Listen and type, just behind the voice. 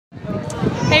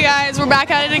Hey guys, we're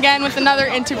back at it again with another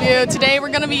interview. Today we're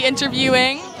going to be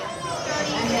interviewing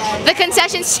the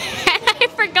concession stand. I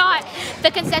forgot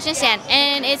the concession stand,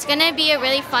 and it's going to be a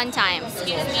really fun time.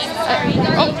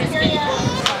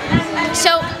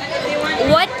 So,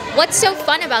 what's so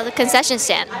fun about the concession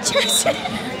stand?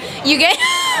 You get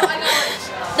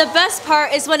the best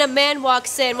part is when a man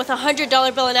walks in with a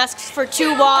 $100 bill and asks for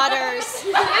 2 waters.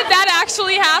 Did that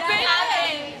actually happen?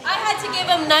 I had to give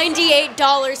him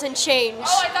 $98 in change.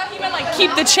 Oh, I thought he meant like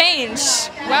keep the change.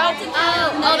 Well,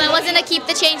 oh, that wasn't a keep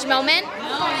the change moment?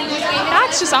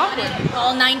 That's just awkward.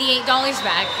 All $98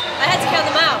 back. I had to count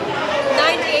them out.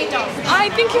 $98. I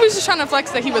think he was just trying to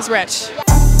flex that he was rich.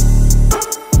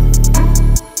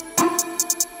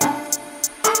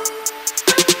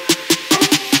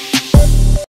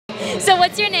 So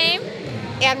what's your name?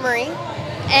 Anne-Marie.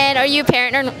 And are you a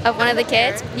parent of one of the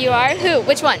kids? You are? Who?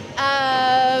 Which one?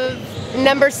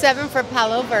 Number 7 for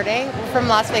Palo Verde from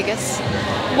Las Vegas.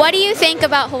 What do you think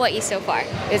about Hawaii so far?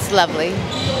 It's lovely,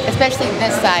 especially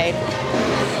this side.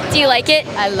 Do you like it?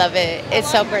 I love it. It's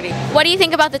so pretty. What do you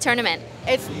think about the tournament?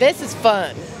 This is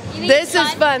fun. This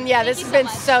is fun. Yeah, this has been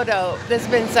so dope. This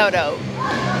has been so dope.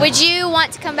 Would you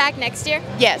want to come back next year?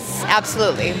 Yes,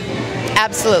 absolutely.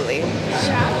 Absolutely.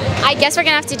 I guess we're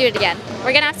going to have to do it again.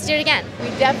 We're going to have to do it again. We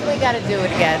definitely got to do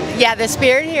it again. Yeah, the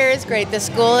spirit here is great. The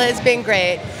school has been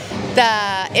great.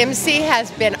 The MC has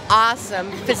been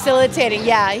awesome. Facilitating,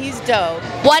 yeah, he's dope.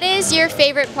 What is your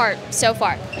favorite part so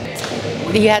far?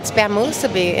 You had Spam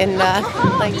Musubi in like,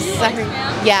 sorry.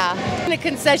 Yeah. In the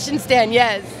concession stand,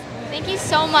 yes. Thank you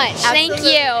so much. Absolutely. Thank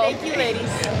you. Thank you, ladies.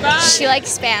 Bye. She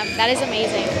likes Spam. That is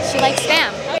amazing. She likes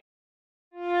Spam.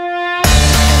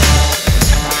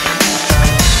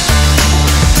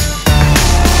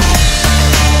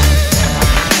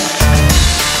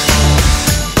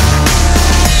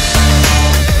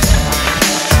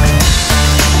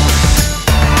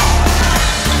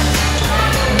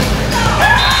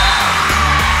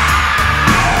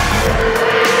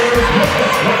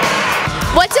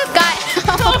 What's up, guys?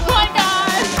 Oh my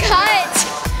God! Cut!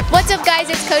 What's up, guys?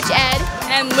 It's Coach Ed.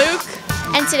 And Luke.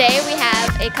 And today we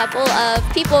have a couple of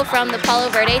people from the Palo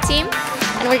Verde team,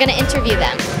 and we're going to interview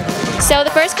them. So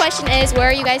the first question is, where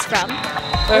are you guys from?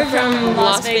 We're from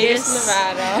Las Vegas,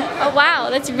 Nevada. Oh wow,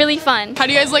 that's really fun. How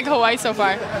do you guys like Hawaii so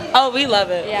far? Oh, we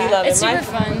love it. Yeah, we love it's it. super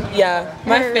fun. Yeah,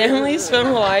 my family's from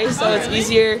Hawaii, so it's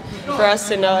easier for us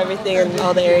to know everything and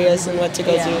all the areas and what to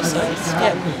go to. So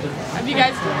yeah. Have you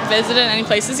guys visited any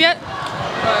places yet?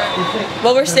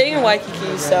 Well, we're staying in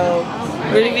Waikiki, so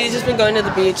we've just been going to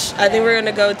the beach. I think we're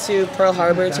gonna go to Pearl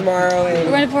Harbor tomorrow. We're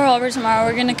going to Pearl Harbor tomorrow.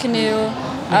 We're going to canoe,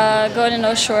 go to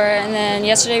North Shore, and then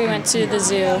yesterday we went to the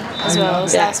zoo as well.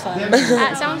 So that was fun.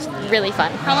 That sounds really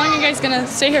fun. How long are you guys gonna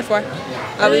stay here for?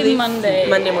 We leave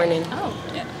Monday morning. Oh,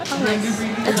 yeah.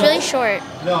 It's really short.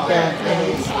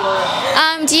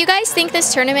 Do you guys think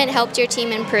this tournament helped your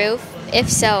team improve?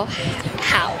 If so,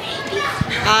 how?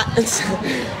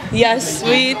 Yes,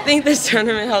 we think this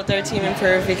tournament helped our team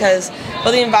improve because,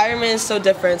 well, the environment is so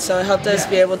different, so it helped us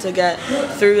be able to get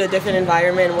through a different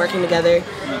environment and working together.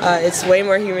 It's way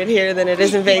more humid here than it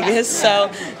is in Vegas,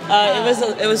 so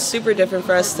it was super different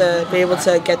for us to be able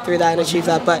to get through that and achieve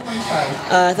that, but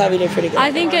I thought we did pretty good.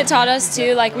 I think it taught us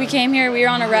too, like we came here, we were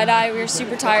on a red eye, we were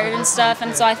super tired and stuff,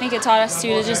 and so I think it taught us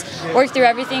too to just work through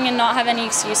everything and not have any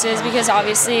excuses, because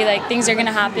obviously like things are going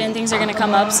to happen, things are going to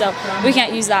come up, so we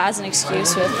can't use that as an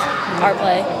excuse with our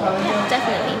play.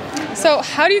 Definitely. So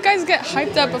how do you guys get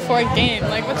hyped up before a game?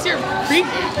 Like, what's your pre-game?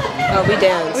 Oh, we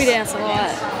dance. We dance a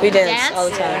lot. We dance all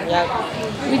the time. Yep.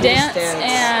 We dance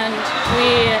and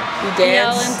we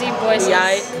yell in deep voices.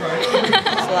 It's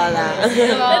a lot of that.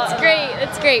 That's great.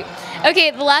 That's great.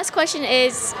 Okay, the last question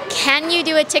is, can you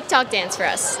do a TikTok dance for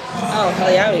us? Oh,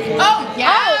 hell yeah, we can. Oh,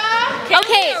 yeah.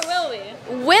 Okay. Will we?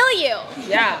 Will you?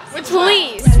 Yeah.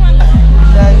 Please.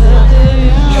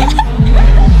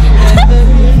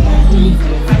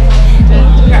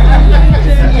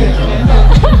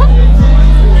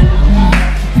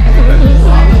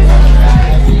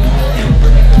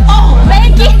 Oh,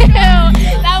 thank you.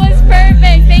 That was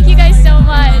perfect. Thank you guys so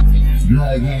much.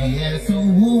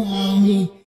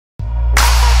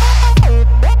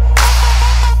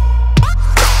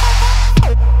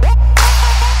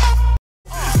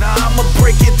 Now I'ma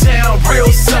break it down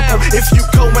real simple. If you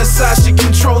go inside, she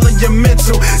controlling your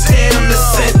mental. Damn the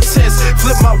sentence,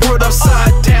 flip my world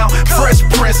upside down. Fresh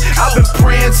Prince, I've been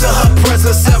praying to her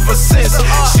presence ever since.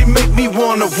 She make me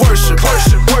wanna worship,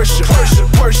 worship, worship, worship,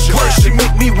 worship. She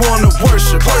make me wanna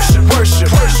worship, worship, worship,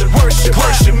 worship, worship.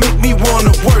 She make me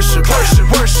wanna worship, worship,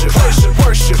 worship, worship,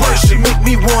 worship. She make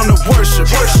me wanna worship,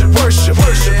 worship, worship,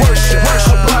 worship, worship.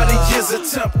 Her body is a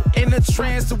temple.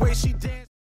 the way she dance.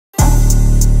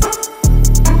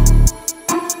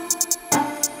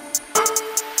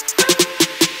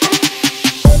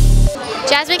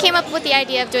 Jasmine came up with the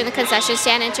idea of doing the concession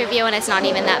stand interview, and it's not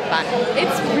even that fun.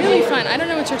 It's really fun. I don't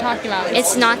know what you're talking about.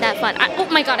 It's not that fun. Oh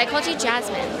my god, I called you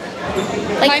Jasmine.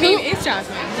 Like, My name is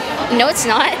Jasmine. No, it's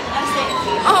not.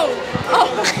 Oh.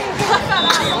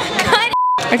 Cut.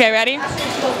 Okay, ready?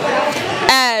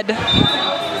 Ed.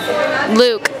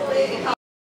 Luke.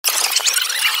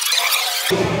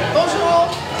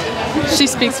 She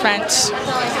speaks French.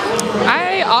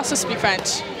 I also speak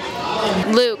French.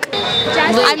 Luke.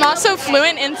 I'm also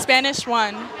fluent in Spanish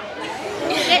 1.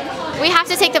 We have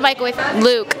to take the mic away from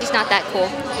Luke. He's not that cool.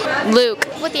 Luke.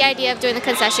 With the idea of doing the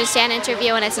concession stand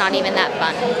interview, and it's not even that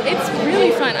fun. It's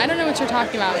really fun. I don't know what you're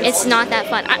talking about. It's not that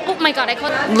fun. Oh my god, I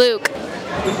called Luke.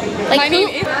 Like, My name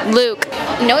is Luke.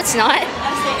 No, it's not.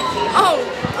 Oh.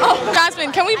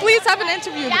 Jasmine, can we please have an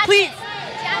interview? Please.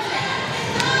 Jasmine.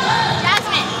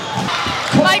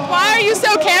 Like, why are you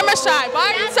so camera shy?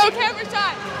 Why are you so camera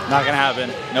shy? Not gonna happen.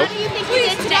 Nope. What do you think you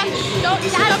did today?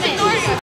 Jasmine.